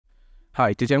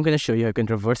Hi, today I'm going to show you how you can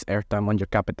reverse airtime on your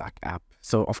Capitec app.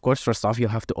 So, of course, first off, you'll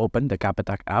have to open the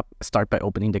Capitec app. Start by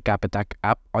opening the Capitec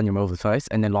app on your mobile device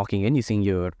and then logging in using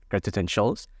your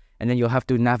credentials. And then you'll have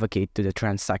to navigate to the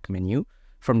Transact menu.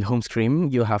 From the home screen,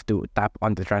 you'll have to tap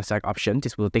on the Transact option.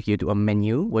 This will take you to a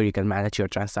menu where you can manage your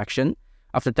transaction.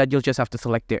 After that, you'll just have to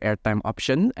select the airtime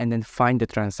option and then find the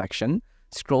transaction.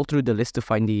 Scroll through the list to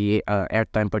find the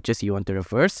airtime purchase you want to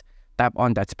reverse. Tap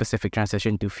on that specific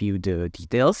transaction to view the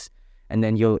details. And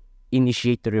then you'll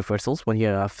initiate the reversals. When you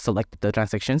have selected the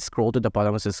transaction, scroll to the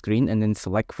bottom of the screen and then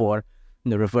select for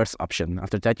the reverse option.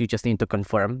 After that, you just need to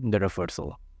confirm the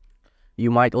reversal. You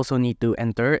might also need to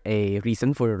enter a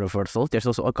reason for your reversal. There's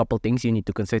also a couple things you need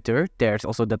to consider. There's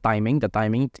also the timing. The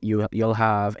timing, you'll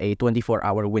have a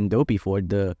 24-hour window before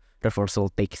the reversal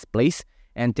takes place.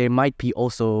 And there might be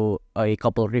also a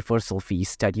couple reversal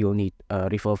fees that you'll need,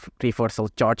 reversal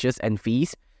charges and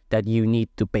fees that you need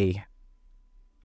to pay